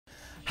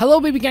Hello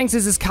baby gangs,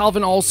 this is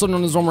Calvin, also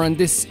known as Romer, and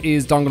this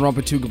is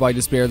Danganronpa 2 Goodbye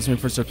Despair. This is my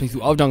first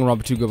playthrough of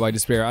Danganronpa 2 Goodbye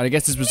Despair, and I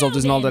guess this result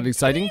isn't all that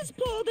exciting.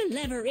 Pull the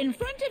lever in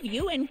front of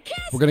you and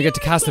cast. We're gonna get to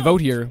cast a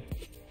vote here.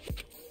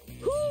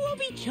 Who will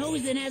be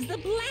chosen as the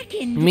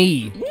blackened?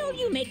 Me. Will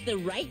you make the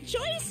right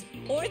choice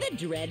or the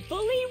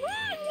dreadfully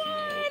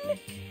wrong one?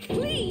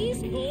 Please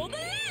pull the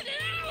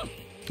lever.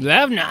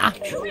 Levna!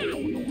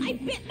 Crap! I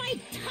bit my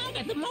tongue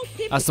at the most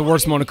difficult. That's the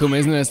worst, Monokuma,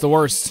 isn't it? It's the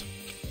worst.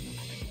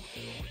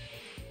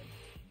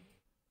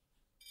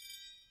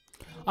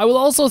 I will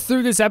also,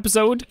 through this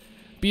episode,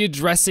 be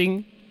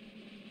addressing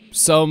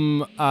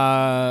some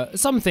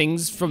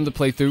things from the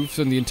playthrough,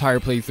 from the entire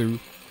playthrough,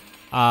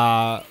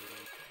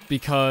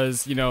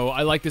 because, you know,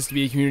 I like this to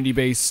be a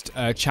community-based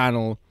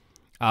channel,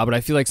 but I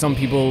feel like some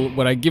people,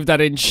 when I give that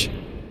inch,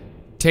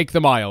 take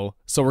the mile,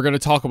 so we're going to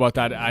talk about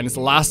that, and it's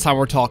the last time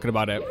we're talking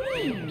about it.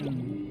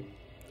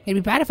 It'd be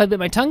bad if I bit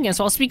my tongue again,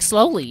 so I'll speak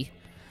slowly.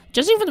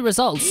 Judging from the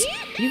results,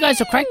 you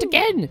guys are correct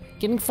again.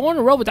 Getting 4 in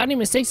a row without any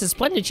mistakes is a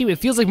splendid achievement.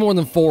 It feels like more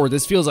than 4.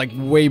 This feels like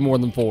way more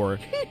than 4.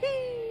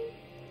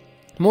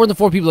 More than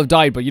 4 people have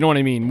died, but you know what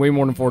I mean. Way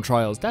more than 4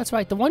 trials. That's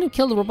right. The one who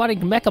killed the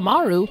robotic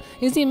Mechamaru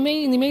is the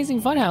amazing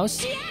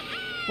funhouse.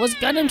 Was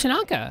Gundam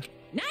Tanaka.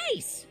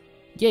 Nice.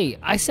 Yay,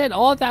 I said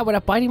all of that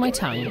without biting my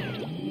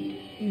tongue.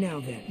 Now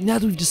then. Now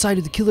that we've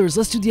decided the killer is,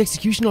 let's do the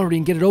execution already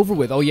and get it over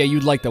with. Oh yeah,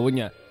 you'd like that,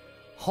 wouldn't you?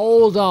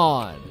 Hold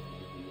on.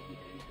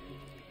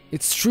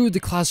 It's true the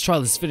class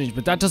trial is finished,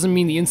 but that doesn't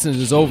mean the incident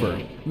is over.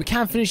 We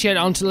can't finish yet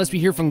unless we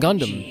hear from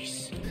Gundam.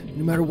 Jeez.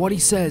 No matter what he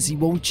says, he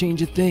won't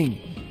change a thing.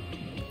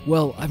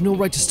 Well, I've no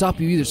right to stop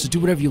you either, so do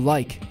whatever you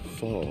like.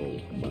 Fall,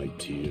 my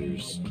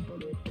tears.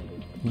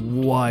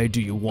 Why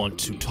do you want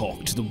to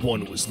talk to the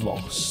one who is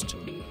lost?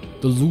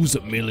 The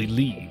loser merely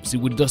leaves. It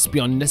would thus be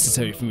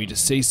unnecessary for me to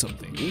say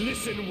something.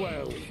 Listen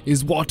well.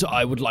 Is what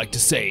I would like to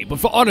say, but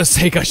for honor's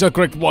sake, I shall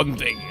correct one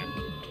thing.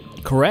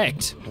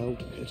 Correct? How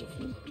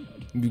pitiful.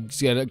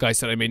 The guy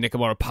said I made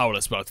Nekomaru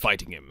powerless without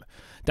fighting him.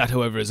 That,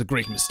 however, is a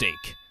great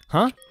mistake.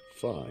 Huh?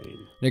 Fine.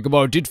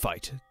 Nekomaru did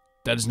fight.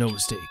 That is no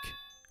mistake.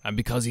 And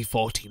because he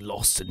fought, he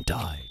lost and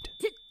died.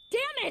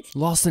 Damn it!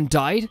 Lost and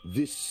died?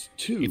 This,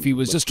 too. If he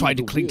was just trying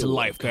to cling to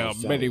life, there are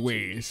many causality.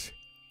 ways.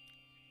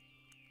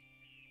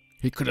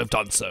 He could have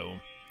done so.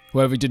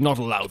 However, he did not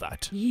allow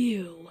that.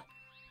 You.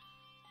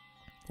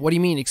 What do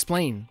you mean?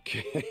 Explain.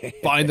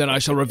 Fine, then I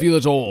shall reveal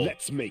it all.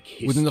 Let's make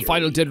history. Within the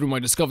final dead room, I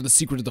discovered the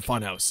secret of the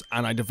funhouse,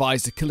 and I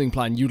devised a killing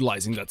plan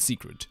utilizing that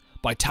secret.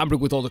 By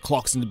tampering with all the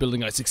clocks in the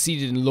building, I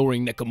succeeded in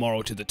lowering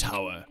Nekomaru to the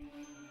tower.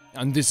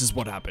 And this is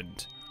what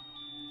happened.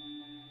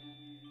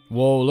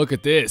 Whoa, look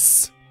at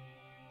this.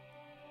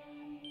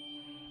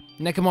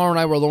 Nekomaru and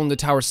I were alone in the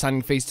tower,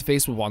 standing face to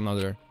face with one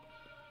another.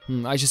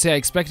 I should say I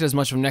expected as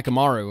much from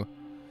Nekomaru.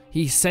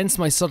 He sensed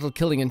my subtle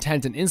killing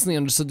intent and instantly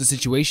understood the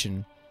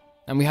situation.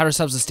 And we had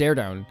ourselves a stare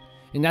down.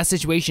 In that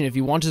situation, if he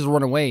wanted to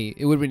run away,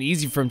 it would have been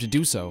easy for him to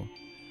do so.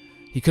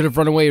 He could have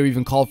run away or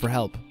even called for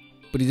help,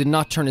 but he did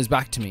not turn his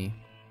back to me.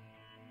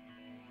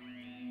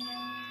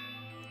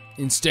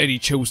 Instead, he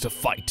chose to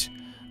fight.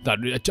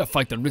 A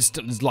fight that risked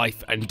his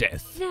life and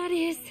death. That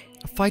is...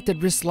 A fight that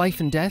risked life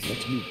and death?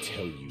 Let me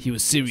tell you. He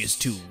was serious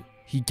too.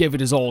 He gave it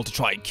his all to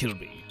try and kill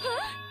me.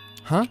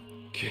 Huh?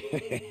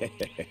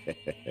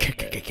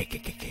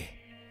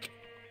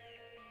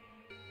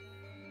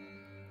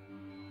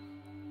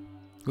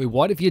 Wait,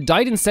 what? If he had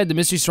died instead, the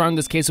mystery surrounding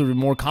this case would be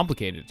more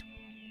complicated.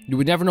 You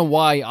would never know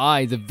why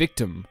I, the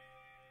victim,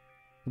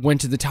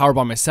 went to the tower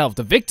by myself.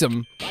 The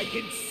victim? I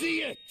can see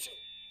it!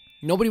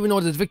 Nobody would know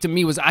that the victim,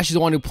 me, was actually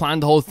the one who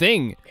planned the whole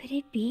thing. Could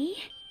it be?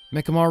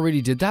 Mechamaru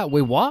really did that?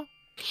 Wait, what?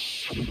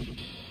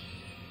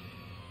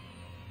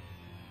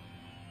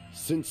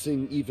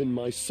 Sensing even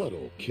my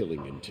subtle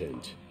killing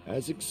intent,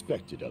 as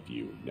expected of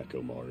you,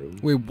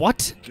 Nekomaru. Wait,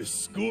 what? The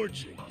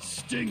scorching,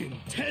 stinging,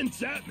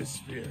 tense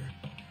atmosphere.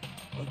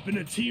 I've been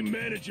a team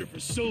manager for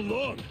so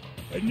long,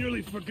 I'd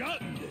nearly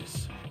forgotten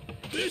this.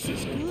 This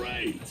is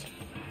great!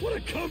 What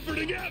a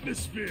comforting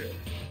atmosphere!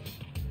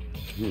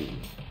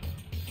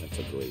 That's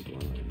a great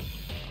line.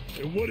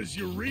 And what is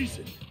your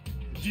reason?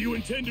 Do you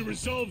intend to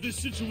resolve this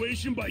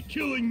situation by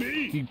killing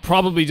me? He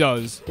probably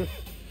does.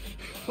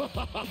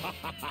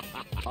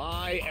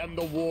 I am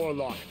the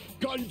Warlock,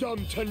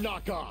 Gundam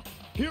Tanaka.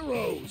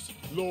 Heroes,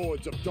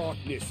 Lords of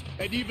Darkness,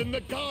 and even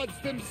the gods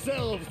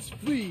themselves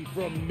flee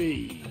from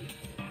me.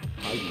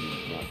 I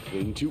need not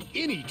cling to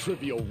any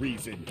trivial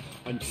reason.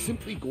 I'm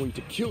simply going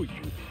to kill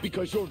you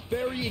because your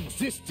very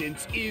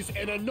existence is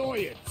an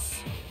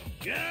annoyance.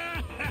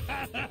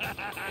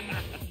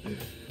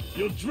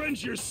 You'll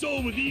drench your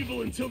soul with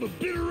evil until the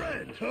bitter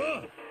end,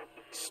 huh?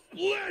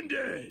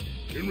 Splendid!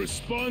 In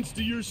response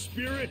to your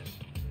spirit,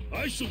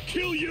 I shall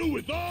kill you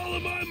with all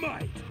of my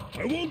might.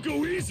 I won't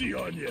go easy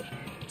on you.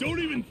 Don't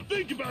even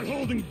think about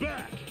holding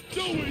back.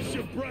 Don't waste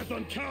your breath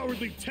on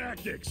cowardly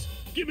tactics.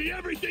 Give me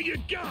everything you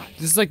got!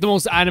 This is like the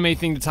most anime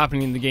thing that's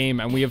happening in the game,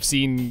 and we have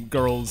seen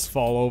girls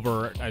fall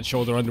over and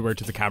show their underwear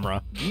to the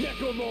camera.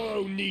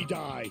 Nekomaru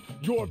Nidai,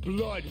 your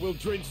blood will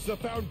drench the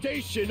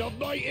foundation of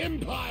my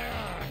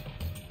empire!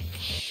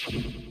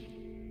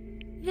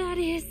 That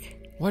is...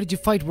 Why did you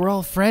fight? We're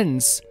all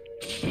friends.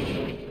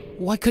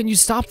 Why couldn't you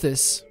stop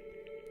this?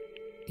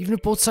 Even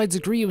if both sides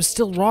agree, it was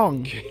still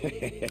wrong.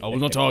 I will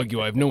not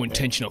argue. I have no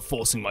intention of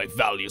forcing my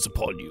values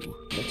upon you.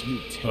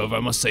 However, I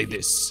must say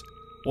this.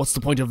 What's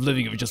the point of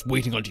living if you're just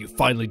waiting until you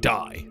finally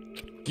die?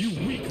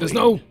 There's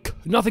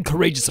nothing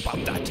courageous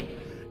about that.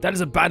 That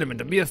is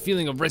abandonment, a mere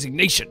feeling of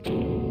resignation.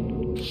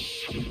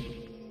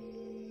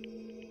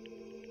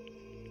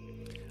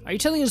 Are you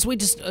telling us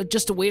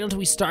just to wait until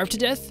we starve to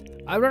death?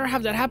 I'd rather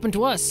have that happen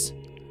to us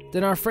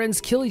than our friends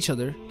kill each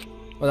other.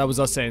 Oh, that was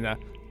us saying that.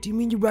 Do you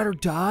mean you'd rather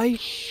die?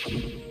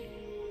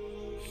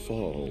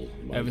 Fall.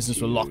 Ever since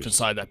we're locked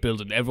inside that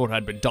building, everyone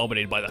had been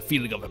dominated by the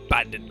feeling of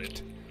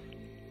abandonment.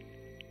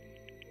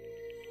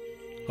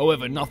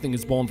 However, nothing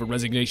is born from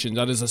resignation.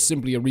 That is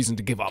simply a reason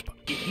to give up.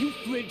 If you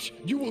flinch,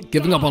 you will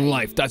Giving up die. on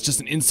life, that's just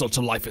an insult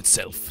to life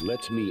itself.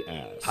 Let me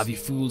ask. Have you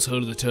fools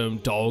heard of the term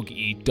dog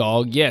eat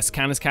dog? Yes,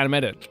 Canis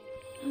Canamedet.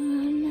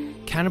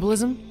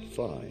 Cannibalism?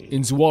 Fine.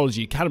 In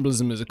zoology,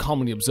 cannibalism is a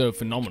commonly observed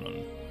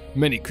phenomenon.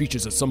 Many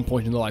creatures at some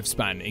point in their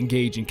lifespan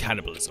engage in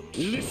cannibalism.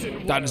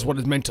 Listen. That is what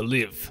it's meant to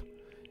live.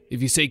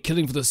 If you say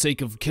killing for the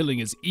sake of killing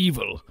is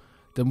evil,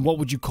 then what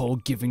would you call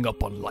giving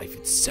up on life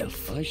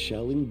itself? I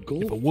shall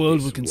engulf. If a world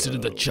this would consider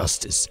the world.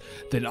 justice,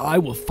 then I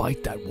will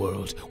fight that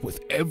world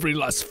with every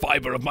last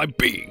fiber of my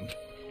being.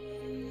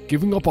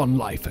 Giving up on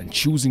life and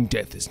choosing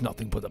death is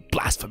nothing but a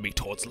blasphemy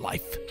towards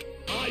life.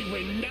 I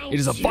renounce It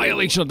is a you.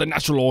 violation of the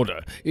natural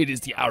order. It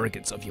is the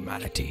arrogance of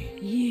humanity.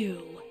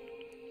 You.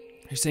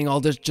 You're saying all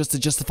this just to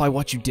justify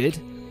what you did?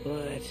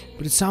 But...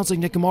 But it sounds like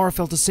Nekomara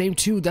felt the same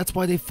too. That's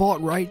why they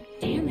fought, right?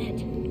 Damn it.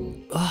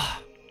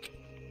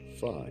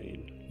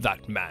 Fine.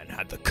 That man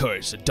had the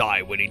courage to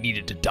die when he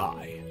needed to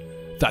die.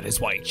 That is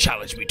why he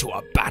challenged me to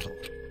a battle.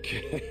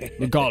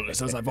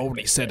 Regardless, as I've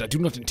already said, I do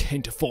not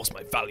intend to force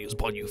my values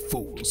upon you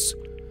fools.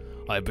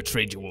 I have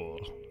betrayed you all.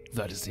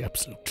 That is the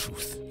absolute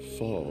truth.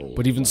 Fall.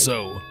 But even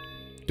so,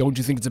 don't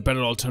you think it's a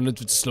better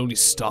alternative to slowly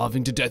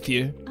starving to death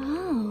here?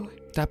 Oh.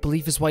 That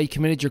belief is why you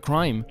committed your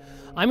crime.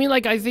 I mean,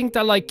 like, I think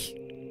that, like,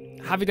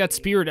 having that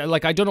spirit,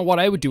 like, I don't know what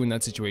I would do in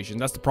that situation.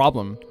 That's the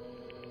problem.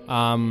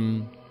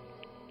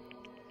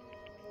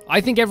 I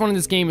think everyone in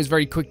this game is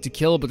very quick to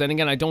kill, but then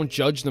again, I don't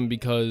judge them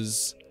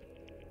because,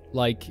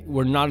 like,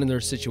 we're not in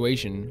their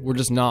situation. We're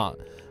just not.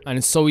 And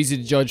it's so easy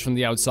to judge from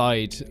the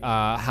outside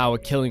how a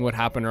killing would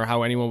happen or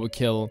how anyone would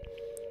kill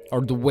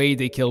or the way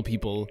they kill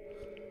people.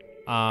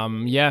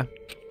 Yeah.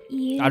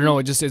 I don't know,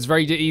 it's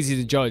very easy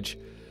to judge.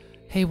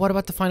 Hey, what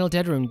about the final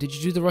dead room? Did you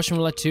do the Russian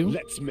roulette too?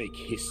 Let's make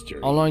history.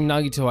 Allowing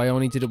Nagito, I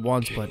only did it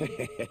once, but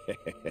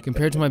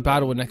compared to my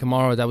battle with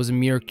Nekomara, that was a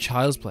mere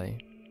child's play.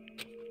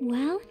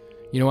 Well?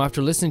 You know,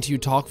 after listening to you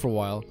talk for a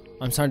while,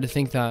 I'm starting to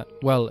think that,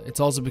 well,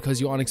 it's also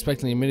because you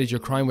unexpectedly admitted your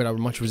crime without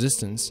much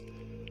resistance.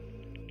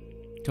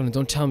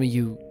 Don't tell me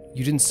you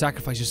didn't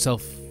sacrifice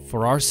yourself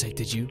for our sake,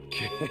 did you?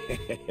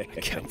 I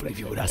can't believe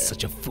you would ask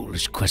such a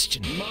foolish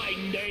question. My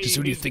name Just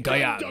who do you is think I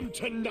am? Gundam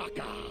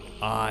Tanaka.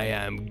 I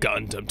am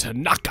Gundam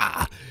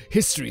Tanaka,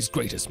 history's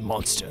greatest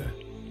monster.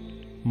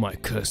 My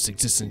cursed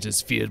existence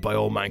is feared by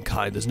all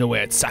mankind. There's no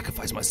way I'd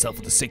sacrifice myself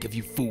for the sake of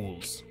you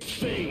fools.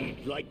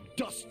 Fade like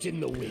dust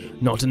in the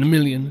wind. Not in a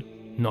million,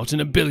 not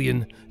in a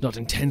billion, not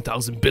in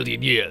 10,000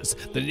 billion years.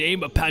 The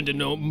name of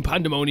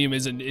pandemonium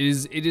is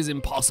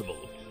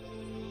impossible.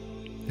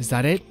 Is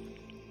that it?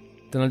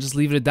 Then I'll just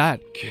leave it at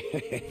that.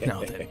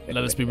 Now then,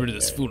 let us be rid of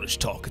this foolish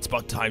talk. It's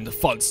about time the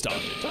fun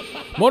started.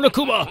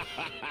 Monokuma,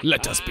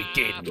 let us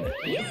begin.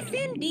 Yes,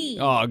 indeed.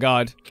 Oh,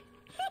 God.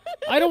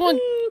 I don't want,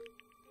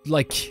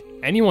 like,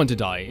 anyone to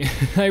die.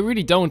 I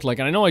really don't. Like,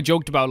 and I know I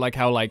joked about, like,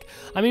 how, like,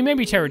 I mean,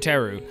 maybe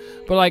Teru,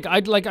 but, like,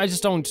 I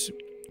just don't,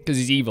 because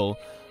he's evil.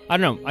 I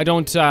don't know. I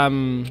don't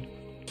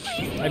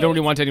really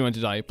want anyone to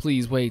die.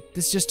 Please, wait.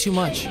 This is just too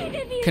much.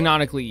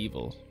 Canonically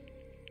evil.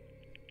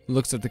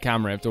 Looks at the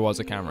camera if there was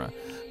a camera.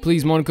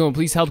 Please, Monokuma,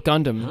 please help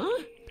Gundam.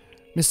 Huh?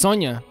 Miss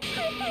Sonia.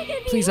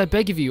 Please, I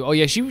beg of you. Oh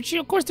yeah, she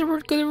of course they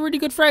were really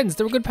good friends.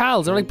 They were good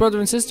pals. They're like brother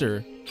and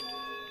sister.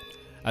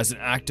 As an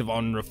act of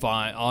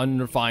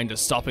unrefined of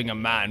stopping a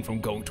man from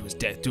going to his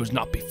death does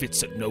not befit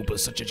such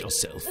nobles such as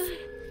yourself.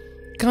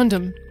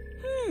 Gundam.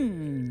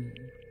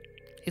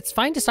 It's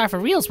fine to start for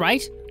reals,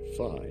 right?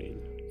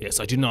 Fine. Yes,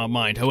 I do not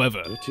mind.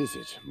 However, What is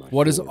it? My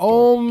What is- four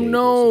oh, dark days of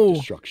no.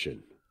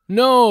 Destruction.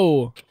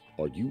 no.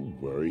 Are you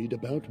worried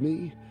about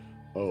me?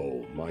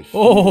 Oh, my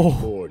Oh.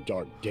 4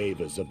 dark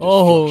devas of destruction.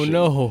 Oh,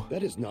 no.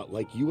 That is not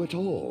like you at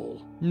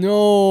all.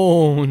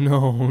 No.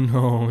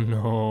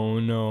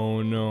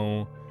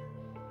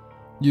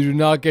 You do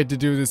not get to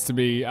do this to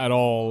me at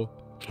all.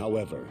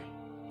 However,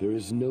 there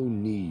is no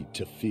need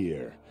to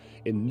fear.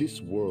 In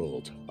this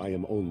world, I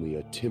am only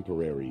a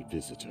temporary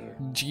visitor.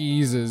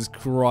 Jesus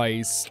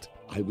Christ.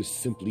 I was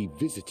simply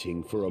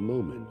visiting for a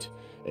moment,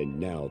 and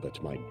now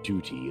that my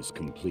duty is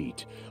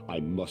complete, I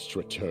must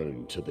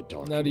return to the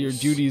darkness. Now that your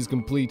duty is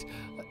complete.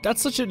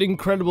 That's such an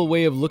incredible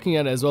way of looking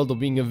at it as well, though,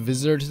 being a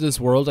visitor to this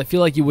world. I feel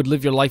like you would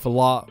live your life a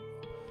lot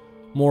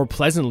more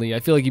pleasantly. I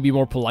feel like you'd be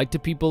more polite to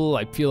people.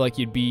 I feel like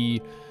you'd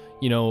be,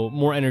 you know,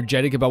 more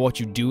energetic about what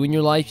you do in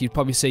your life. You'd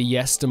probably say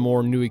yes to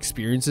more new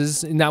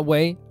experiences in that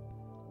way.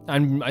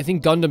 And I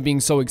think Gundam being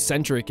so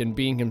eccentric and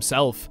being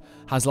himself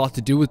has a lot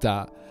to do with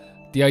that.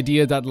 The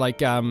idea that,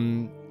 like,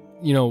 you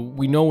know,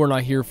 we know we're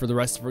not here for the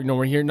rest of, you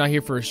know, not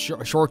here for a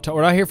short time.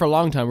 We're not here for a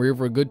long time. We're here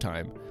for a good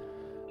time.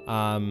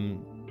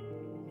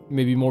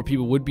 Maybe more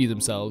people would be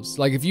themselves.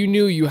 Like, if you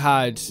knew you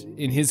had,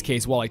 in his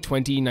case, well, like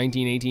 20,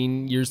 19,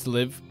 18 years to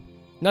live.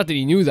 Not that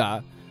he knew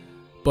that,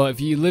 but if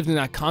you lived in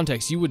that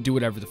context, you would do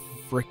whatever the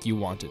frick you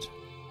wanted.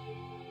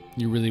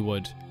 You really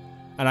would.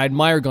 And I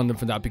admire Gundam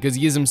for that, because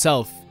he is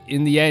himself.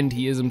 In the end,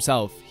 he is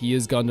himself. He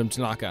is Gundam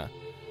Tanaka.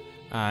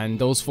 And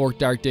those 4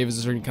 Dark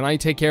Davises are, can I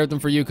take care of them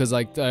for you? Because,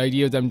 like, the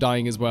idea of them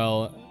dying as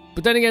well.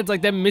 But then again, it's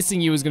like them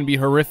missing you is going to be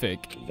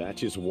horrific.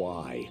 That is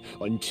why,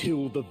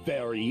 until the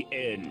very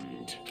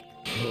end,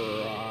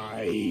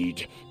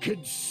 pride,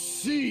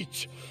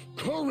 conceit,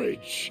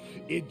 courage,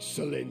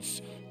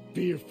 insolence,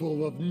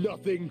 fearful of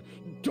nothing,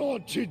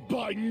 daunted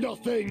by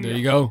nothing. There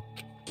you go.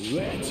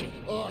 Let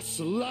us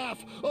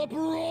laugh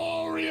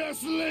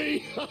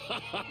uproariously.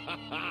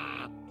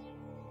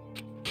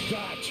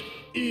 That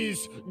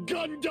is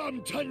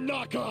Gundam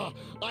Tanaka.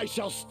 I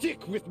shall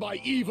stick with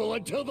my evil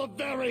until the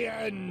very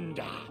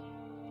end.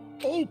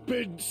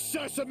 Open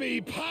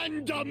sesame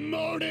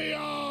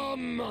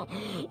pandemonium!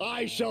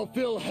 I shall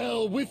fill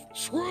hell with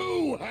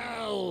true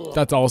hell!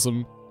 That's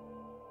awesome.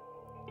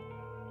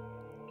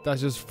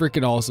 That's just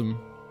freaking awesome.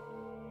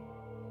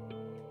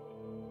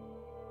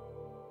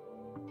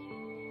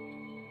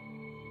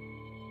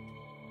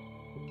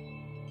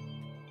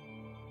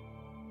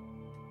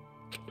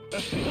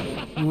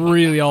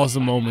 Really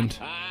awesome moment.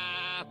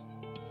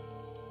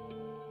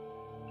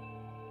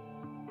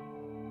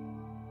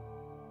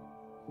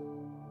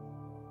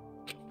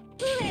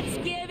 Let's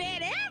give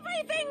it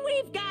everything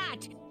we've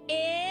got!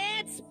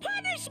 It's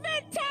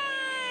punishment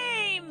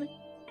time!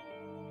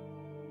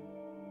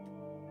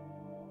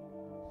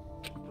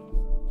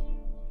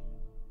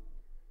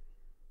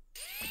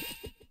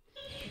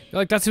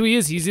 Like, that's who he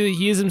is.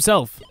 He is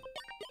himself.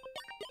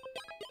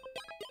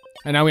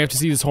 And now we have to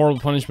see this horrible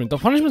punishment. The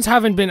punishments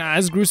haven't been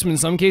as gruesome in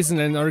some cases,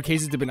 and in other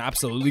cases they've been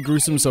absolutely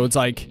gruesome, so it's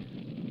like...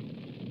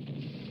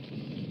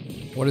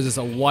 What is this,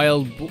 a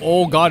wild...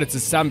 Oh god, it's a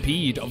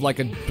stampede of like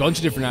a bunch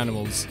of different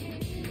animals.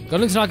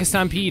 Gundam Tanaka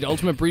Stampede,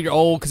 ultimate breeder.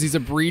 Oh, because he's a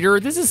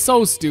breeder? This is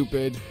so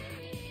stupid.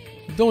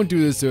 Don't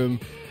do this to him.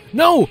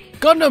 No!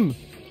 Gundam!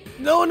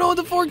 No, no,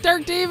 the 4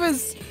 Dark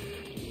Davis!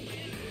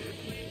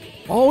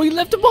 Oh, he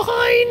left him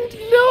behind!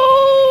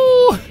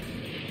 No!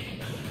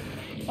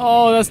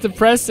 Oh, that's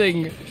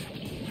depressing.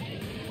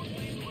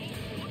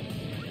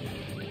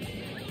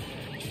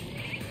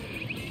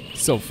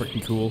 So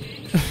freaking cool.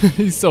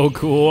 He's so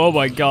cool. Oh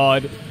my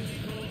god.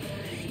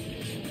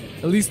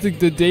 At least the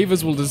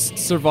Davis will just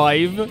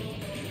survive.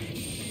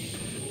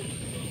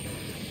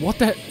 What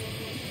the?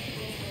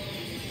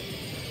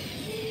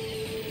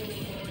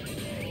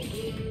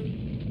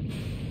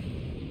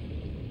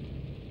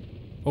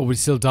 Oh, we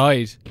still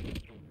died.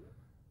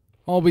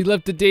 Oh, we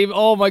left the Dave.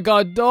 Oh my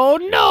god. Oh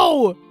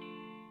no!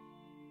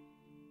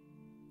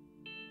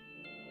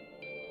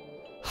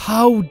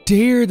 How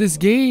dare this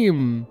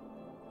game?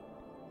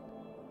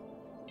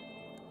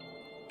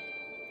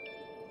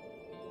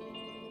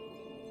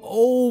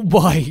 Oh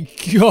my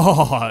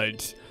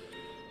god.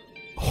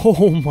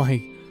 Oh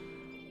my.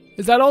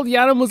 Is that all the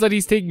animals that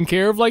he's taking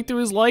care of, like, through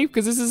his life?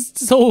 Because this is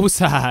so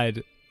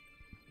sad.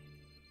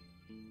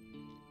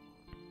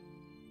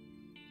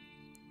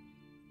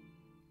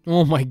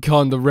 Oh my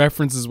god, the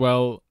reference as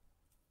well.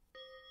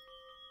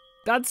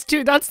 That's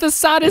the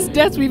saddest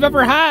death we've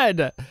ever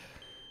had.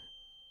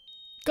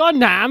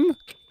 Gundam.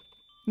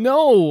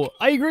 No,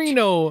 I agree,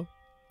 no.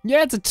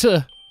 Yeah, it's a t.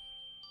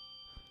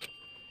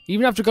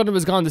 Even after Gundam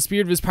is gone, the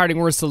spirit of his parting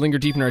words still linger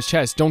deep in our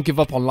chest. Don't give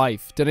up on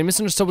life. Did I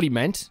misunderstand what he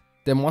meant?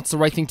 Then what's the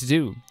right thing to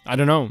do? I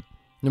don't know.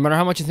 No matter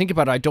how much you think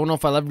about it, I don't know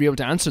if I'll ever be able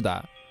to answer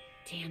that.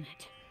 Damn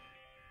it.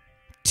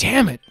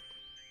 Damn it!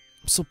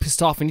 I'm so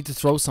pissed off, I need to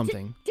throw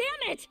something.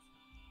 Damn it!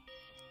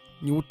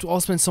 You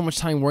all spend so much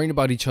time worrying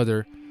about each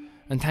other,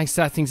 and thanks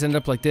to that, things end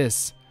up like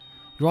this.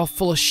 You're all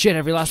full of shit,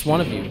 every last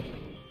one of you.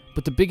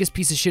 But the biggest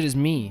piece of shit is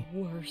me.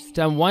 Worst.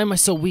 Damn, why am I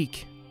so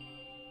weak?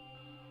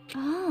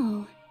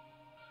 Oh.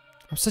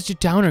 I'm such a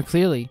downer,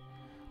 clearly.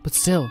 But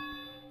still,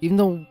 even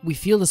though we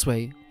feel this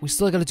way, we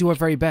still gotta do our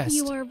very best.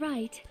 You are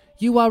right.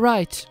 You are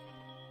right.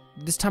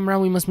 This time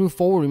around we must move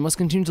forward. We must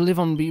continue to live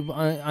on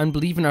and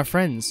believe in our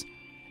friends.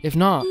 If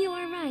not... You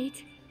are right.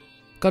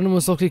 Gundam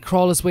must luckily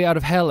crawl his way out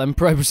of hell and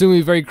presumably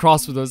be very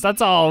cross with us.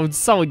 That's all,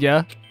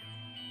 Sonya.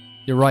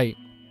 You're right.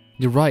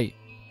 You're right.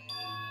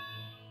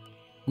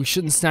 We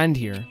shouldn't stand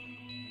here.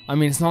 I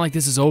mean, it's not like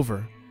this is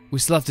over. We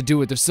still have to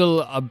do it. There's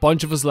still a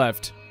bunch of us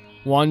left.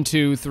 1,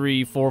 2,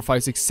 3, 4,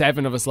 5, 6,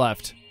 7 of us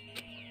left.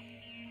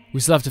 We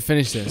still have to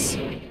finish this.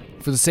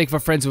 For the sake of our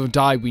friends who have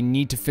died, we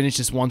need to finish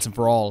this once and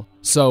for all.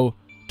 So,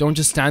 don't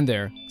just stand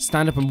there.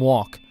 Stand up and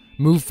walk.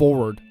 Move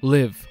forward.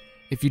 Live.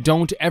 If you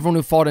don't, everyone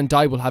who fought and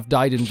died will have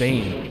died in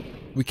vain.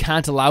 We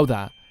can't allow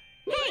that.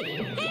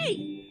 Hey!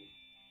 Hey!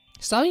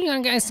 So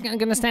you guys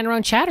gonna stand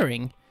around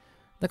chattering.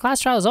 The class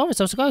trial is over,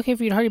 so it's okay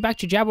for you to hurry back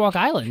to Jabberwock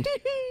Island.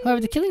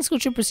 However, the killing school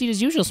should proceed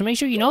as usual, so make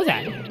sure you know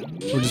that.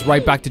 We're just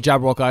right back to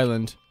Jabberwock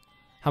Island.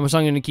 How much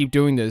longer are you gonna keep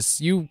doing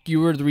this? You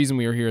were the reason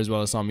we were here as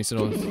well as Asami,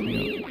 so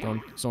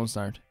don't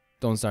start.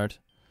 Don't start.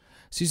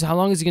 Susan, how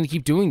long is he gonna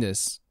keep doing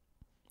this?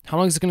 How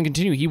long is it gonna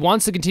continue? He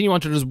wants to continue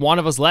until there's one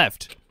of us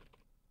left.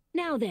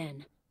 Now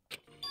then.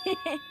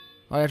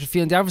 After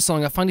feeling down for so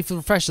long, I finally feel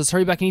refreshed. Let's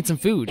hurry back and eat some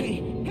food.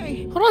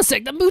 Hey. Hold on a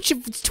sec, that mooch,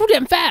 it's too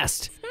damn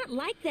fast. It's not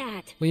like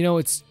that. Well, you know,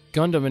 it's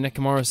Gundam and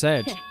Nekomaru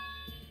said.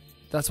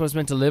 That's what it's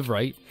meant to live,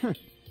 right?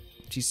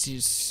 She's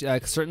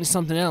certainly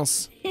something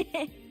else.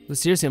 But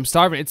seriously, I'm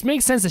starving. It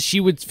makes sense that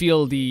she would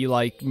feel the,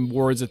 like,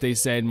 words that they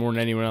said more than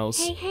anyone else.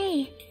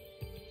 Hey.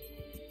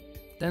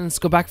 Then let's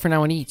go back for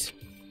now and eat.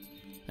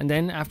 And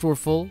then, after we're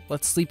full,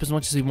 let's sleep as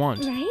much as we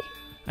want. Right?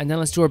 And then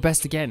let's do our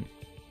best again.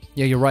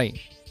 Yeah, you're right.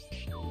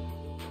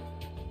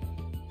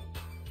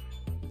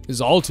 This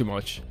is all too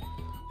much.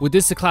 With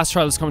this, the class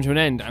trial has come to an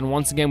end, and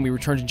once again we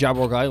return to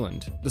Jabberwock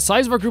Island. The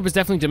size of our group has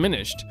definitely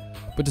diminished,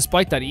 but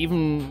despite that,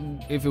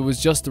 even if it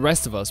was just the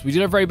rest of us, we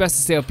did our very best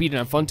to stay upbeat and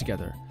have fun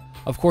together.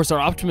 Of course, our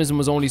optimism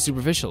was only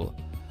superficial,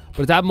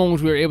 but at that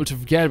moment we were able to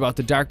forget about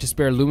the dark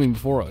despair looming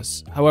before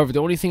us. However, the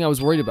only thing I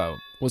was worried about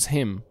was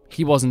him.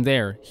 He wasn't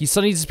there. He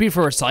suddenly disappeared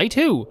from our sight?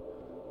 Who?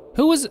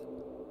 Who was...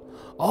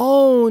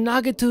 Oh,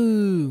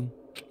 Nagatu!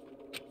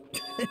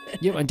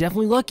 Yep, I'm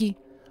definitely lucky.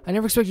 I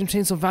never expected him to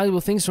obtain so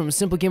valuable things from a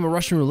simple game of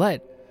Russian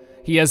roulette.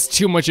 He has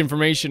too much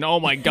information.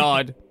 Oh my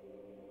god.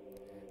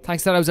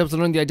 Thanks to that, I was able to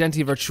learn the identity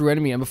of our true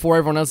enemy, and before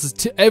everyone else is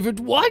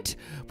what?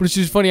 But it's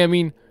just funny, I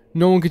mean,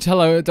 no one could tell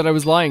that I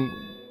was lying.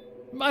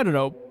 I don't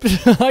know.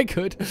 I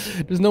could.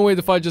 There's no way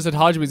the fight just had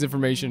Hajime's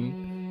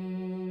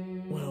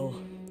information.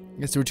 Well... I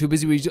guess they were too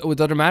busy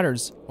with other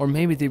matters. Or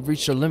maybe they've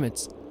reached their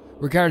limits.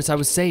 Regardless, I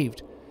was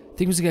saved.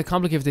 Things would get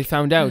complicated if they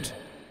found out.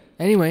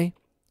 Anyway,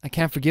 I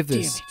can't forgive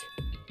this. Damn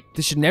it.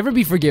 This should never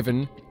be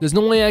forgiven. There's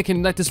no way I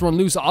can let this run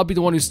loose. I'll be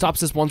the one who stops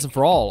this once and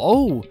for all.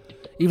 Oh,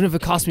 even if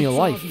it costs me a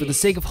life. For the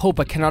sake of hope,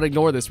 I cannot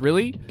ignore this.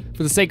 Really?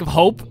 For the sake of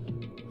hope?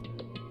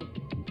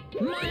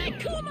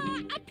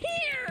 Monokuma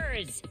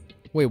appears!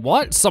 Wait,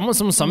 what? Someone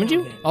summoned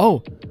you?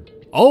 Oh.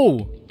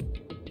 Oh.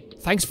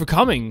 Thanks for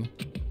coming.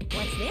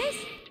 What's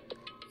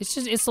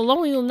this? It's the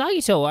lonely little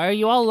Nagito. Are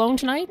you all alone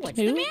tonight? What's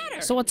the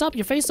matter? So what's up?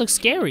 Your face looks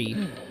scary.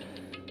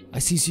 I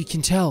see, so you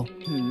can tell.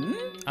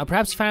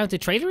 Perhaps you found out who the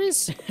traitor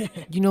is?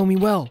 You know me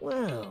well.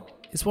 Well...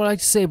 It's what I like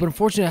to say, but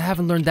unfortunately I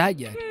haven't learned that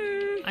yet.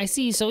 I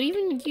see, so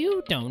even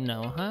you don't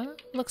know, huh?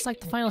 Looks like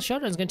the final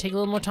showdown's gonna take a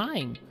little more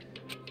time.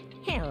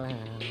 Hello.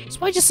 So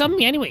why'd you summon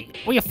me anyway?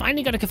 Were you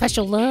finally gonna confess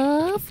your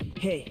love?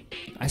 Hey.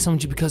 I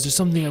summoned you because there's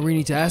something I really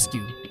need to ask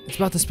you. It's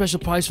about the special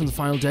prize from the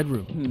final dead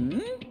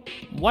room.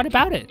 What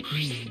about it?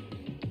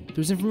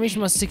 There's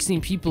information about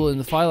 16 people in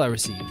the file I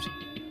received.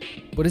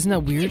 But isn't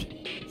that weird?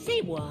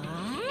 Say what?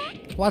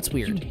 What's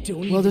weird?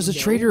 don't Well, there's a even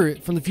know. traitor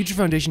from the Future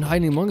Foundation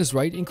hiding among us,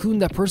 right? Including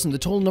that person, the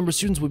total number of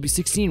students would be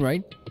 16,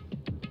 right?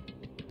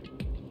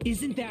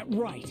 Isn't that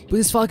right? But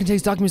this file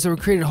contains documents that were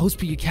created at Host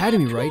Peak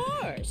Academy, right? Of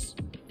course.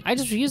 I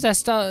just reused that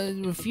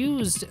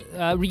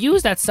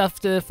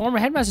stuff the former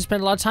headmaster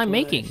spent a lot of time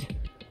making.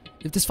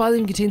 If this file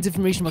even contains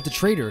information about the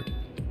traitor,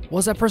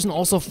 was that person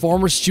also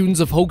former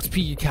students of Host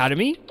Peak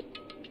Academy?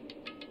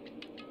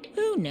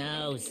 Who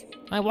knows?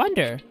 I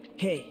wonder.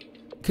 Hey.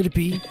 Could it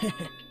be?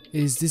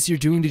 Is this your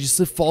doing? Did you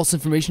slip false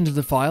information to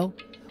the file?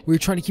 Were you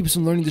trying to keep us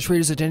from learning the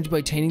traitor's identity by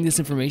obtaining this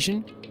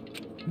information?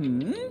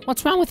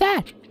 What's wrong with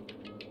that?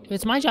 If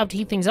it's my job to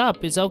heat things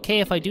up, it's okay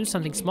if I do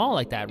something small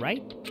like that,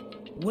 right?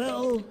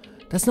 Well...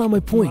 That's not my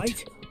point.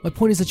 Right. My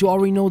point is that you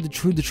already know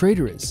who the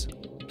traitor is.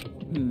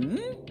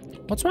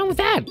 What's wrong with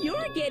that?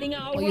 You're getting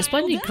all Well, you're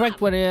splendidly riled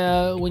correct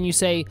up. when you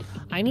say,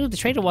 I knew who the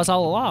traitor was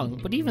all along,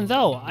 but even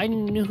though I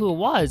knew who it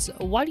was,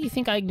 why do you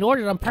think I ignored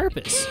it on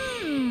purpose?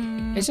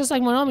 It's just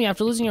like Monomi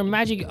after losing her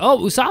magic... Oh,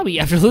 Usabi,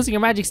 after losing her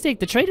magic stick,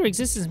 the traitor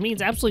existence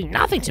means absolutely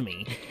nothing to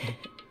me.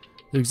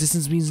 Their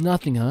existence means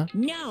nothing, huh?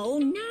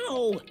 No.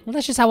 Well,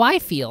 that's just how I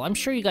feel. I'm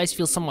sure you guys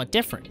feel somewhat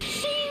different.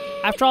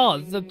 After all,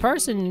 the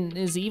person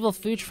is the evil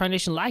Future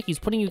Foundation lackey who's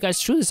putting you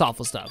guys through this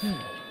awful stuff.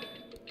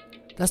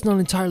 That's not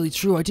entirely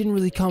true. I didn't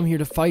really come here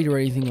to fight or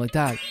anything like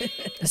that.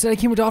 I said I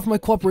came here to offer my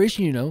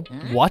cooperation, you know.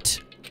 What?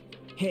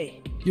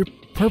 Hey. Your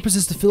purpose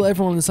is to fill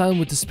everyone on this island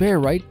with despair,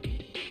 right?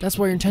 That's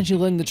why you're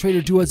intentionally letting the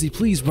traitor do as he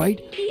please, right?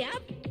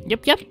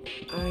 Yep. Yep.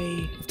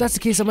 If that's the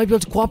case, I might be able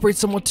to cooperate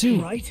somewhat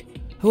too. Right?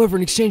 However,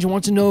 in exchange, I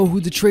want to know who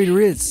the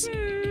traitor is.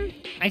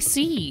 I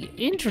see.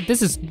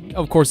 This is,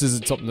 of course, this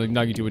is something that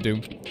Nagito would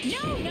do.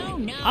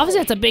 No. Obviously,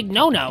 that's a big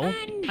no-no.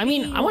 I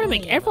mean, I want to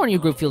make everyone in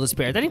your group feel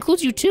despair. That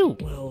includes you too.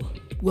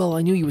 Well,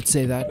 I knew you would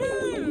say that.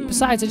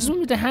 Besides, I just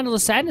want you to handle the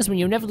sadness when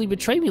you inevitably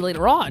betray me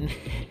later on.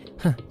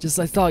 Just as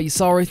I thought, you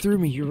saw right through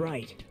me. You're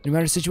right. No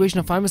matter the situation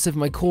I find myself in,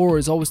 my core way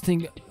of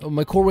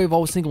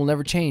always thinking will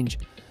never change.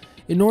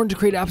 In order to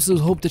create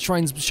absolute hope that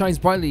shines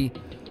brightly,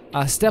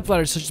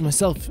 stepladders such as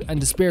myself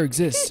and despair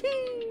exist.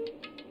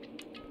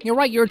 You're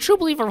right, you're a true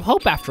believer of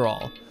hope after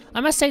all.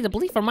 I must say, the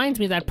belief reminds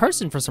me of that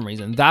person for some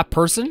reason. That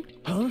person?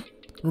 Huh?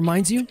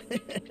 Reminds you?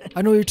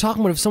 I know what you're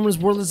talking about. If someone as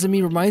worthless as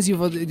me reminds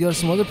you of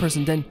some other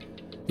person, then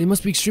they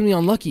must be extremely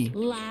unlucky.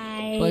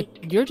 Lie.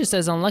 But you're just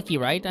as unlucky,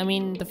 right? I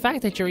mean, the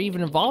fact that you're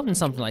even involved in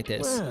something like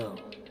this. Well,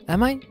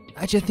 Am I?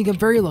 Actually, I think I'm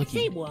very Say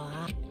lucky.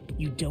 what?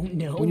 you don't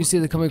know. When you say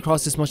that coming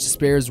across this much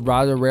despair is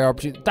rather rare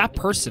opportunity. That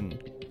person.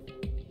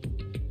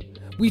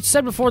 We've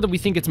said before that we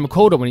think it's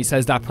Makoto when he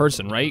says that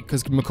person, right?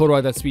 Because Makoto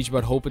had that speech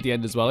about hope at the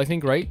end as well, I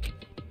think, right?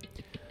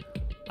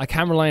 I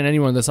can't rely on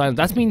anyone on this island.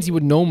 That means he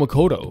would know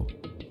Makoto.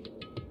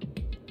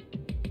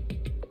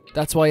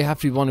 That's why you have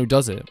to be one who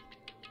does it.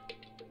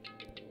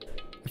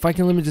 If I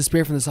can limit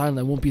despair from this island,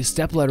 I won't be a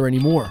stepladder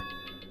anymore.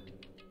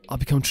 I'll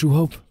become true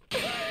hope.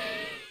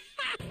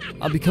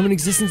 I'll become an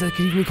existence that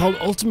could even be called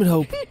ultimate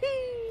hope.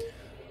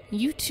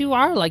 You two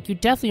are like, you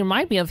definitely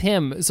remind me of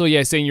him. So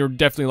yeah, saying you're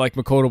definitely like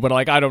Makoto, but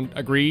like I don't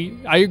agree.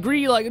 I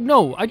agree, like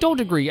no, I don't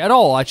agree at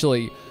all.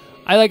 Actually,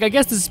 I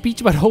guess the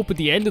speech about hope at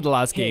the end of the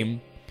last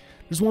game.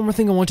 There's one more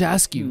thing I want to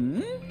ask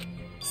you.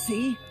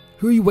 See?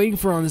 Who are you waiting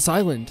for on this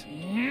island?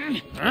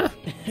 Huh?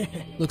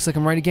 Looks like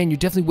I'm right again. You're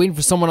definitely waiting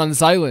for someone on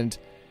this island.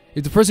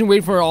 Is the person you're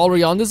waiting for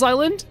already on this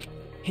island?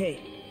 Hey,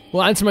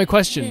 Well, answer my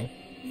question.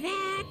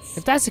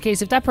 If that's the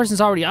case, if that person's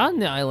already on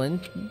the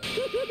island,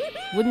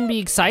 wouldn't it be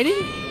exciting?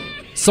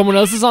 Someone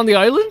else is on the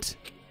island?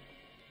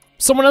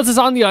 Someone else is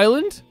on the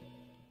island?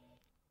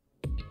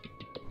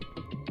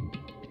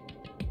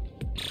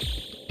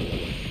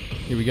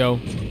 Here we go.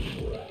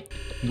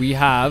 We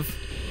have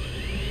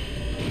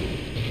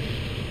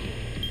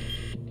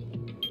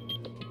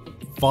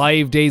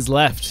 5 days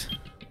left.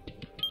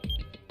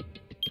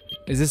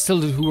 Is this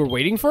still who we're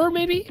waiting for,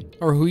 maybe?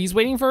 Or who he's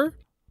waiting for?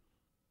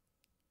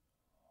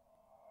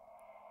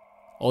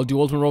 I'll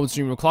do Ultimate Robot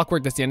Stream of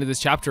Clockwork. That's the end of this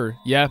chapter.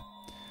 Yeah.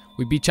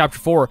 We beat chapter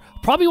 4.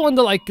 Probably one of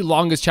the, like,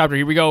 longest chapter.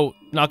 Here we go.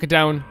 Knock it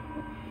down.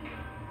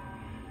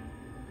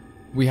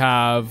 We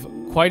have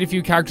quite a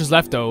few characters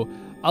left, though.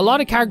 A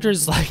lot of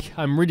characters, like,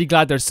 I'm really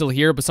glad they're still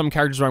here, but some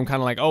characters where I'm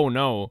kind of like, oh,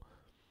 no.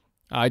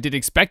 I did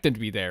expect them to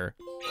be there.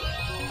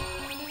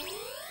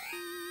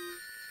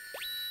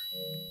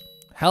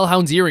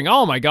 Hellhound's earring.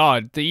 Oh, my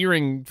God. The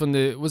earring from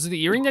the... Was it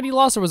the earring that he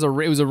lost, or was it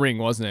was a ring,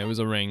 wasn't it? It was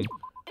a ring.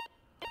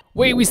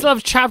 Wait, we still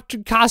have chapter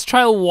cast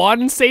trial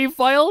 1 save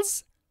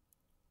files?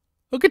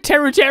 Look at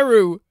Teru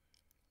Teru.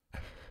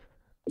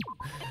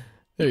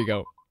 There you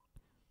go.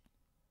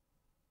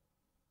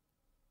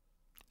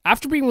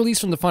 After being released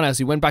from the funhouse,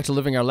 we went back to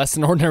living our less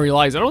than ordinary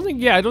lives. I don't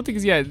think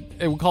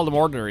it would call them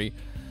ordinary.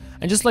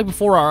 And just like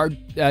before, our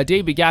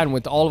day began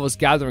with all of us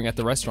gathering at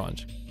the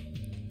restaurant.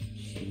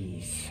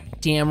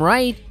 Damn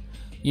right.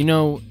 You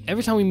know,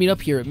 every time we meet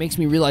up here, it makes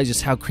me realize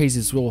just how crazy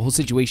this whole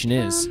situation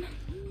is.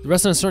 The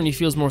restaurant certainly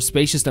feels more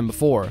spacious than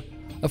before.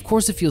 Of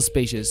course it feels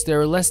spacious. There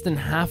are less than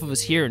half of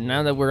us here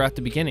now that we're at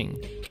the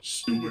beginning.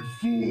 Stupid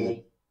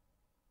fool.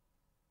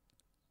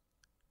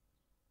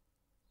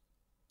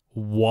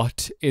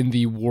 What in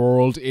the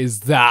world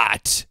is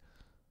that?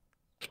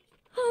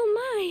 Oh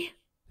my.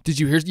 Did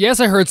you hear? Yes,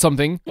 I heard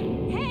something.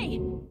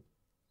 Hey.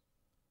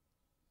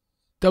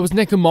 That was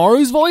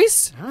Nekomaru's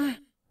voice? huh?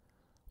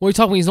 What are you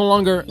talking about? He's no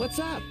longer... What's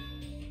up?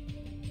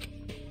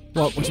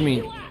 What do you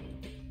mean?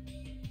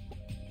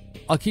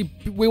 I'll keep...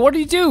 Wait, what did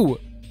he do?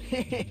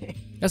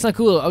 That's not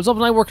cool. I was up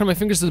all night working on my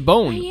fingers to the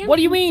bone. What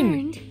do you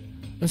mean?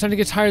 I'm starting to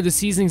get tired of the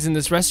seasonings in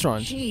this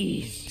restaurant.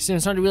 Jeez. See,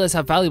 I'm starting to realize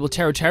how valuable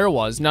Teru Teru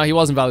was. No, he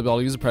wasn't valuable.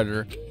 He was a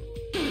predator.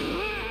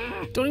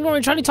 Don't ignore me.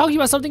 I'm trying to talk to you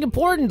about something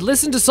important.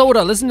 Listen to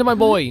Soda. Listen to my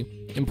boy.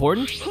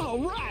 Important? All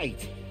right.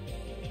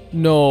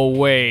 No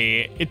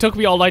way. It took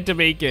me all night to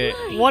make it.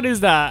 What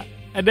is that?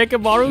 A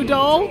Nekomaru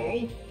doll?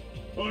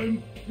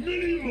 I'm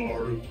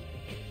Minimaru.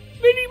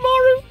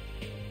 Minimaru?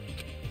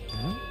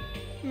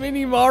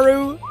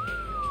 Minimaru?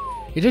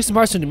 It took some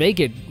parts to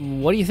make it.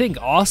 What do you think?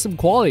 Awesome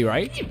quality,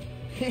 right?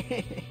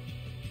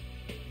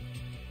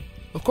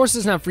 Of course,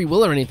 it's not free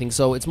will or anything,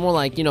 so it's more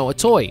like, you know, a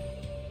toy.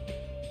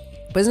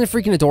 But isn't it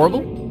freaking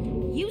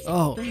adorable? Use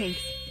Oh. Thanks.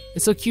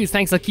 It's so cute.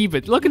 Thanks, I'll keep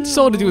it. Look at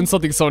Soda doing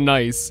something so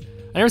nice.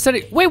 I never said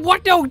it. Wait,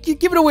 what? No, you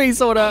give it away,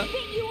 Soda.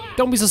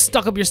 Don't be so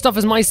stuck up. Your stuff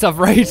is my stuff,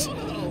 right?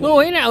 Oh,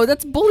 hey now,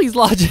 that's bully's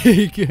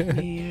logic.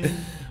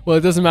 Well,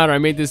 it doesn't matter. I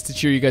made this to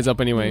cheer you guys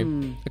up anyway.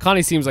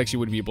 Akane seems like she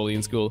would be a bully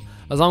in school.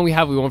 As long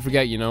as we won't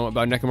forget, you know,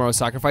 about Nekomaru's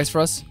sacrifice for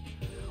us.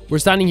 We're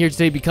standing here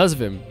today because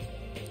of him.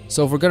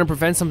 So if we're gonna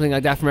prevent something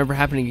like that from ever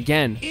happening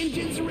again,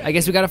 I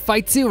guess we gotta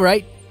fight too,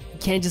 right? You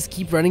can't just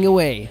keep running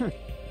away.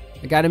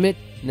 I gotta admit,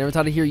 never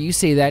thought I'd hear you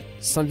say that.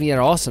 Something that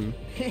awesome.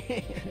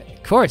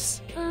 Of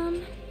course.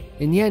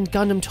 In the end,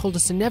 Gundam told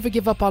us to never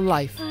give up on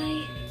life.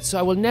 So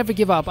I will never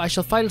give up. I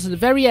shall fight until the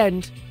very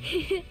end.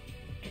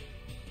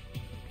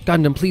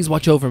 Gundam, please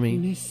watch over me.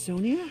 Miss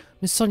Sonia?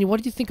 Miss Sonia, what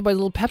did you think about a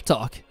little pep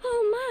talk?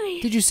 Oh my.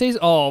 Did you say...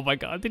 Oh my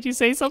god, did you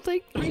say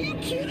something? Are you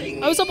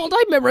kidding? I was up all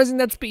night memorizing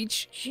that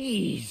speech.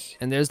 Jeez.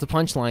 And there's the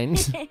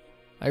punchline.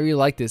 I really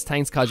like this.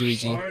 Thanks,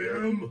 Kazuichi.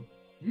 I am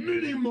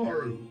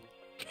Minimaru.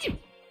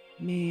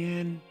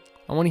 Man.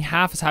 I'm only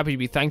half as happy to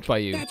be thanked by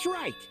you. That's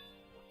right.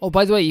 Oh,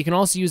 by the way, you can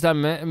also use that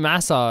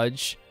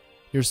massage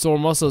your sore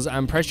muscles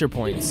and pressure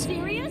points.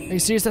 Serious? Are you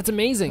serious? That's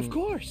amazing. Of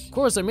course. Of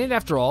course, I made it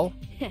after all.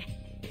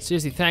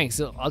 Seriously,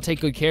 thanks. I'll take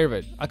good care of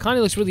it. Akane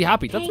looks really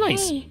happy. That's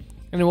nice. Hey.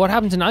 And what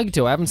happened to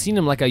Nagito? I haven't seen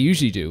him like I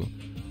usually do.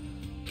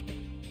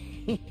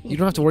 You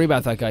don't have to worry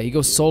about that guy. He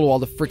goes solo all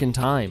the freaking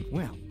time.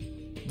 Well,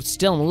 But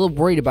still, I'm a little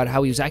worried about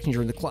how he was acting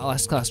during the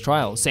last class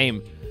trial.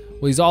 Same.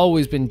 Well, he's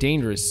always been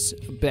dangerous.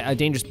 A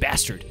dangerous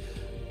bastard.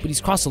 But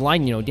he's crossed the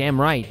line, you know, damn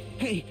right.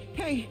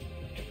 hey.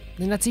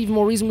 Then that's even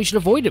more reason we should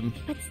avoid him.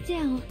 But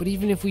still. But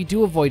even if we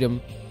do avoid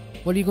him,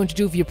 what are you going to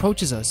do if he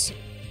approaches us?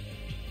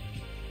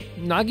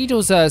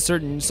 Nagito's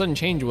sudden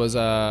change was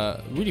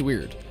really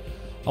weird.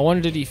 I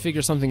wonder did he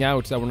figure something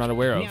out that we're not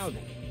aware of. Now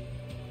then.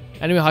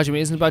 Anyway, Hajime,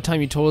 isn't it about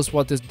time you told us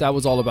what that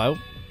was all about?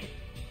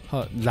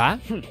 That?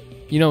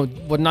 You know,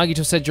 what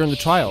Nagito said during the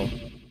trial.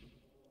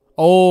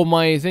 Oh,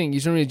 my thing. You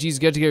told me that Jesus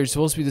get together are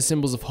supposed to be the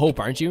symbols of hope,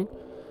 aren't you?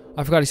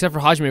 I forgot, except for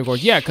Hajime, of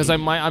course. Yeah, because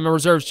I'm a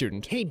reserve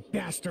student. Hey,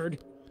 bastard.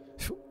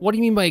 What do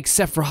you mean by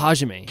except for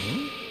Hajime?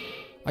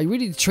 Are you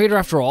really the traitor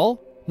after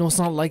all? No, it's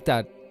not like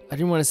that. I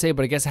didn't want to say,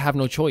 but I guess I have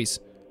no choice.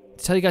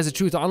 To tell you guys the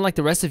truth, unlike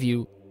the rest of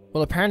you,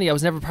 well, apparently I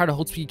was never part of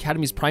Hotsuki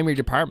Academy's primary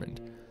department.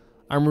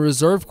 I'm a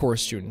reserve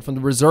course student from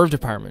the reserve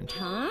department.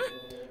 Huh?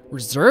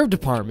 Reserve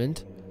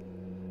department?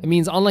 It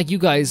means, unlike you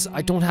guys,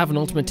 I don't have an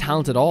ultimate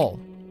talent at all.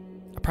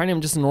 Apparently I'm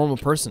just a normal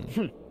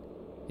person.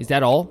 Is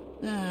that all?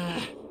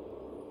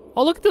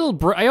 Oh, look at the little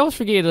braid. I always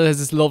forget it has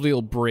this lovely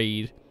little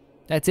braid.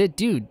 That's it,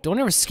 dude. Don't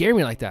ever scare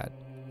me like that.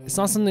 It's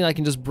not something I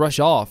can just brush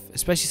off,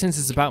 especially since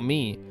it's about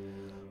me.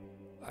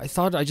 I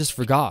thought I just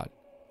forgot.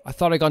 I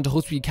thought I got into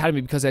Hotsuki Academy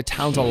because I had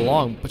talent all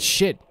along, but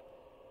shit.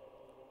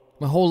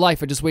 My whole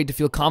life I just waited to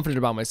feel confident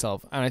about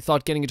myself, and I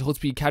thought getting into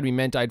Hotsuki Academy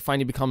meant I'd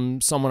finally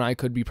become someone I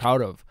could be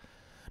proud of.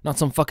 Not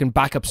some fucking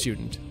backup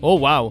student. Oh,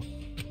 wow.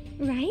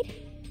 Right?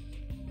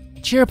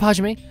 Cheer up,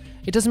 Hajime.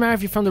 It doesn't matter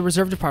if you're from the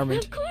reserve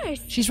department. Of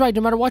course. She's right,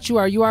 no matter what you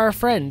are a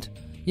friend.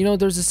 You know,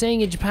 there's a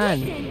saying in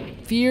Japan,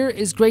 fear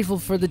is grateful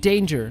for the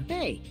danger.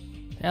 Hey.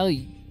 Hell,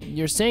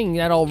 you're saying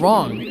that all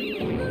wrong.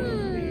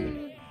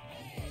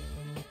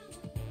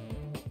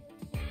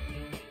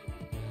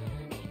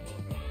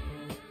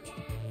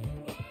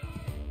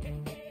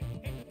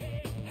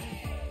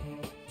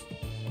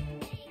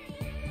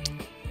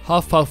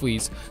 Huff puff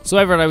wheeze. So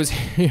everyone, I was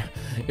here.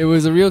 It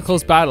was a real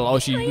close battle. Oh,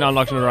 she now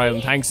unlocked another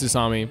item. Thanks,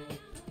 Susami.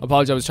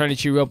 Apologize, I was trying to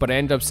cheer you up, but I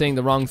ended up saying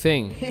the wrong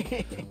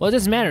thing. Well, it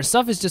doesn't matter.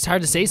 Stuff is just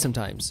hard to say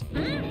sometimes.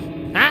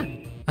 Huh?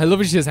 I love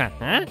when she says,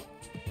 huh?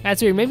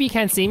 That's weird. Maybe you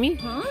can't see me?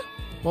 Huh?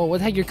 Well, what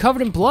the heck? You're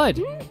covered in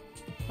blood.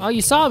 Oh,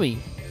 you saw me.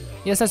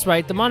 Yes, that's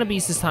right. The Mono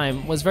Beast this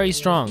time was very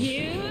strong.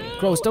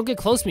 Gross, don't get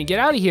close to me. Get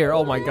out of here.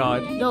 Oh my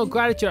god. No,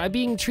 gratitude. I'm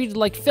being treated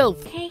like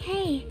filth.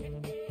 Hey.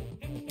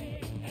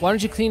 Why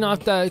don't you clean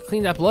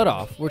that blood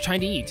off? We're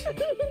trying to eat.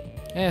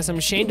 Yes, I'm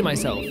ashamed of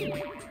myself.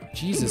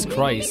 Jesus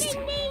Christ.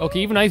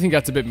 Okay, even I think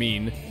that's a bit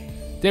mean.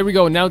 There we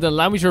go. Now then,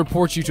 allow me to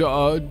report you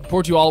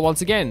all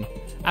once again.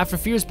 After a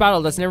fierce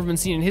battle that's never been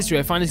seen in history,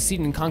 I finally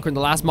succeeded in conquering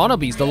the last Mono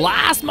Beast. The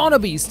last Mono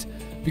Beast!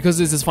 Because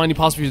this is finally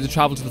possible for you to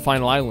travel to the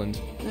final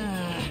island.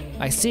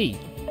 I see.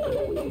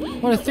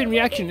 What a thin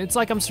reaction. It's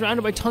like I'm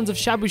surrounded by tons of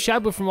shabu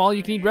shabu from all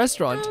you can eat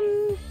restaurant.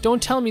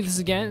 Don't tell me this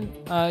again.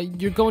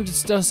 You're going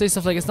to say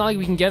stuff like, it's not like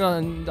we can get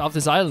off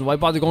this island. Why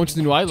bother going to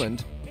the new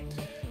island?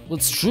 Well,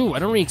 it's true. I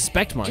don't really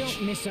expect much.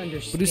 Don't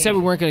misunderstand. But who said we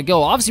weren't going to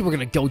go? Obviously we're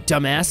going to go,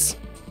 dumbass.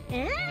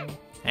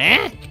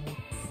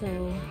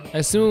 So, I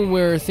assume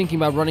we're thinking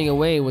about running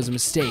away was a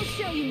mistake.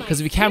 Because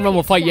if we can't run,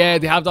 we'll fight. Yeah,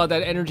 they have all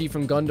that energy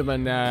from Gundam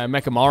and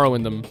Mechamaru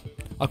in them.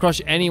 I'll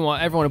crush everyone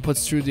who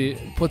puts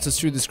us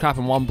through this crap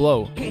in one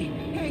blow.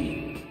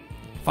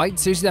 Fight?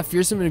 Seriously, that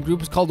fearsome in a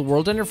group is called the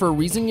World Ender for a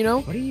reason, you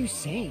know? What are you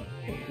saying?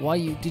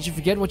 Why, did you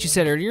forget what you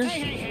said earlier?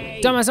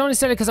 Dumbass, I only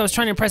said it because I was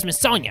trying to impress Miss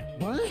Sonia.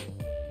 What?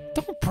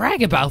 Don't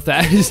brag about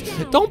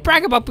that. Don't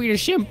brag about being a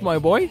shimp, my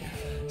boy.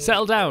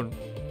 Settle down.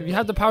 If you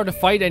have the power to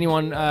fight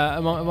anyone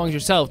among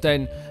yourself,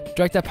 then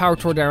direct that power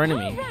toward our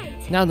enemy.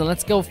 right. Now then,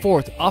 let's go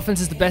forth.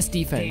 Offense is the best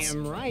defense.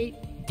 Damn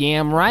right.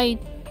 Damn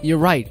right. You're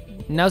right.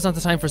 Now's not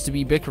the time for us to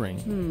be bickering.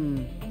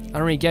 I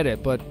don't really get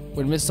it, but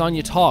when Miss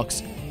Sonia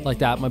talks like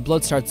that, my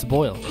blood starts to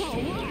boil.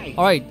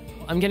 All right,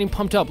 I'm getting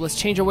pumped up. Let's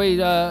charge our way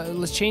to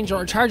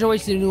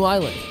the new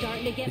island.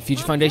 starting to get The Future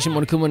pumped Foundation,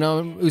 up. Monokuma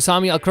no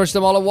Usami, I'll crush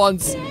them all at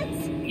once.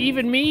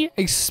 Even me?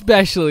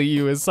 Especially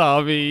you,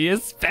 Usami.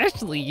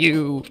 Especially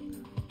you.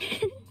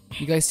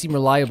 You guys seem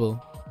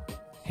reliable.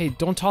 Hey,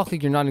 don't talk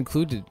like you're not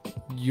included.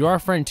 You're our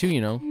friend too, you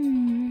know.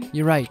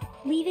 You're right.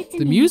 Leave it to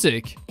The me.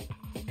 music.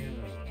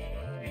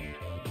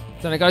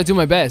 Then I gotta do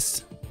my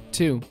best,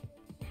 too.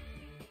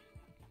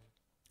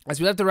 As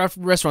we left the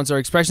restaurants, our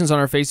expressions on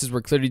our faces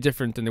were clearly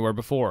different than they were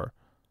before.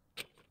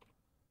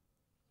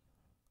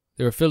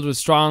 They were filled with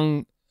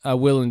strong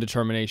will and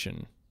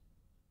determination.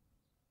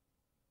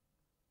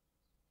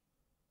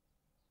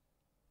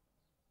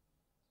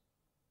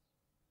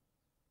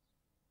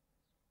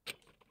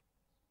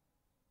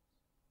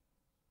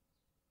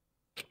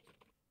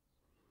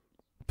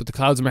 But the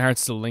clouds in my heart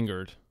still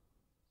lingered.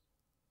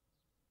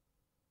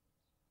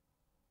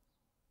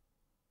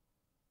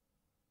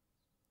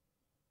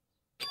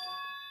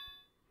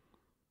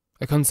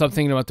 I couldn't stop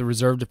thinking about the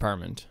reserve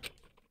department.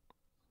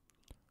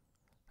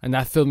 And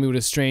that filled me with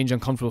a strange,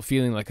 uncomfortable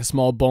feeling like a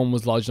small bone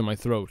was lodged in my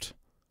throat.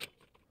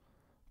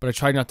 But I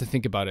tried not to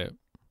think about it.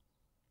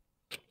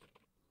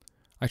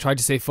 I tried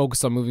to stay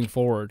focused on moving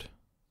forward.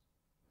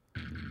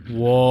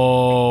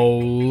 Whoa,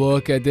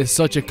 look at this.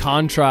 Such a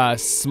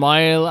contrast.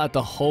 Smile at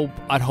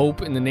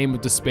hope in the name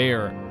of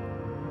despair.